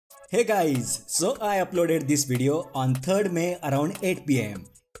Hey guys, so I uploaded this video on 3rd May around 8 pm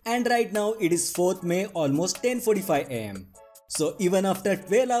and right now it is 4th May almost 10:45 am. So even after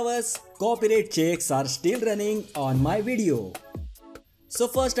 12 hours, copyright checks are still running on my video. So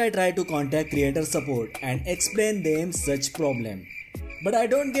first I try to contact creator support and explain them such problem. But I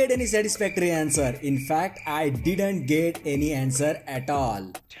don't get any satisfactory answer. In fact, I didn't get any answer at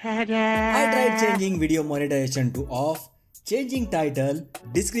all. I tried changing video monetization to off, changing title,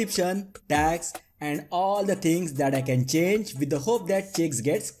 description, tags and all the things that I can change with the hope that checks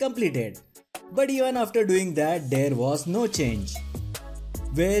gets completed. But even after doing that, there was no change.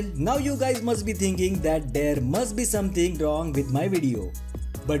 Well, now you guys must be thinking that there must be something wrong with my video.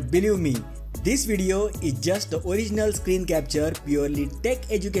 But believe me, this video is just the original screen capture, purely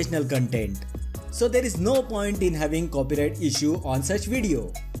tech educational content. So there is no point in having copyright issue on such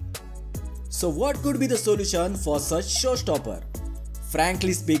video. So what could be the solution for such showstopper?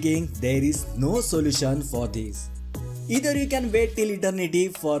 Frankly speaking, there is no solution for this. Either you can wait till eternity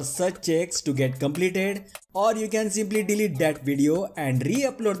for such checks to get completed, or you can simply delete that video and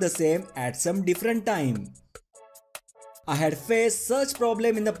re-upload the same at some different time. I had faced such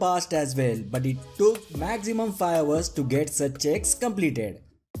problem in the past as well, but it took maximum 5 hours to get such checks completed.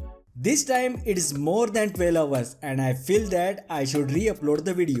 This time it is more than 12 hours and I feel that I should re-upload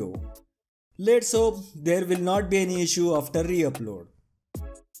the video. Let's hope there will not be any issue after re-upload.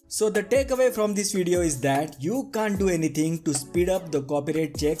 So the takeaway from this video is that you can't do anything to speed up the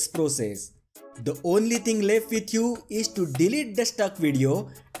copyright checks process. The only thing left with you is to delete the stuck video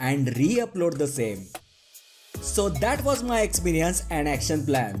and re-upload the same. So that was my experience and action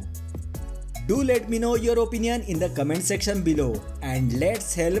plan. Do let me know your opinion in the comment section below and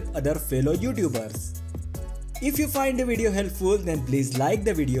let's help other fellow YouTubers. If you find the video helpful, then please like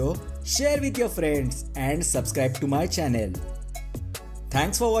the video, share with your friends and subscribe to my channel.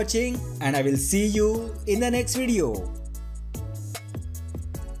 Thanks for watching and I will see you in the next video.